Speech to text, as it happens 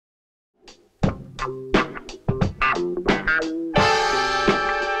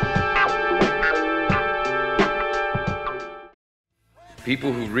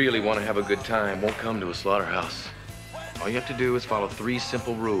People who really want to have a good time won't come to a slaughterhouse. All you have to do is follow 3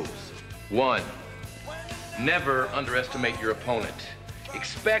 simple rules. 1, never underestimate your opponent.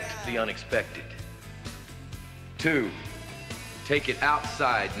 Expect the unexpected. 2, take it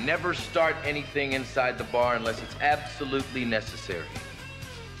outside. Never start anything inside the bar unless it's absolutely necessary.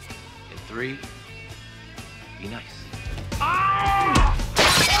 And 3, be nice. Ah!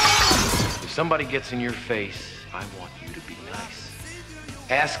 If somebody gets in your face, I want you to be nice.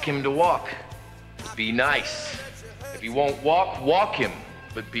 Ask him to walk. Be nice. If he won't walk, walk him,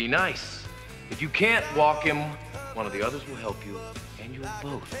 but be nice. If you can't walk him, one of the others will help you, and you'll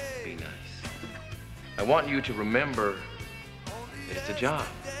both be nice. I want you to remember that it's a job.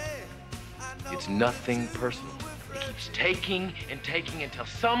 It's nothing personal. He keeps taking and taking until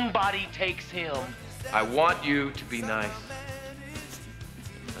somebody takes him. I want you to be nice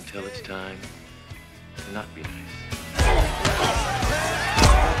until it's time to not be nice.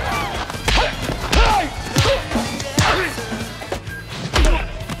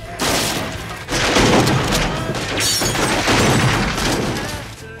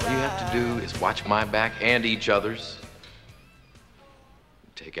 All you have to do is watch my back and each other's.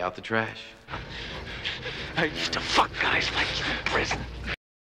 Take out the trash. I used to fuck guys like you in prison.